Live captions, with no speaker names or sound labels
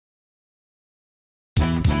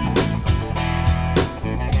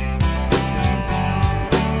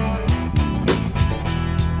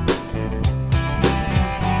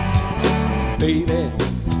Baby,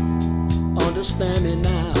 understand me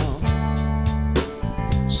now.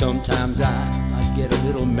 Sometimes I get a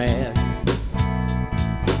little mad.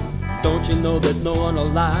 Don't you know that no one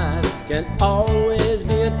alive can always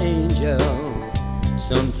be an angel?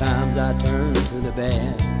 Sometimes I turn to the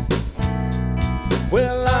bad.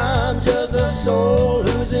 Well, I'm just a soul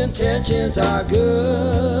whose intentions are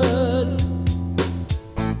good.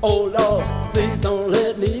 Oh Lord, please don't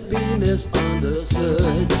let me be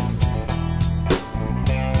misunderstood.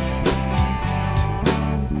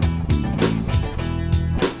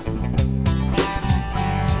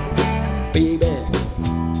 Baby,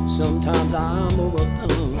 sometimes I'm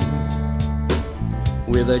overcome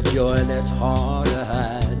with a joy that's hard to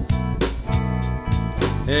hide.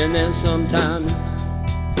 And then sometimes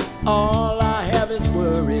all I have is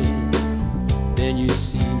worry. Then you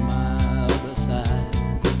see my other side.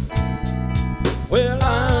 Well,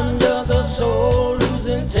 I'm just a soul whose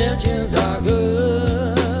intentions are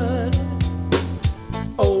good.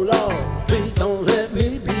 Oh Lord, please don't let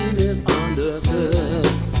me be misunderstood.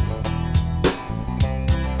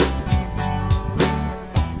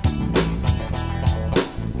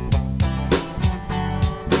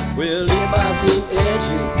 Well, if I seem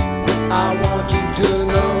edgy, I want you to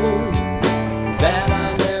know that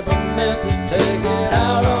I never meant to take it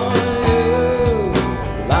out on you.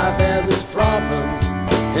 Life has its problems,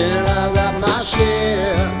 and I've got my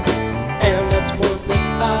share, and that's one thing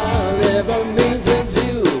I'll never mean to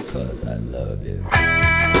do, 'cause I love you.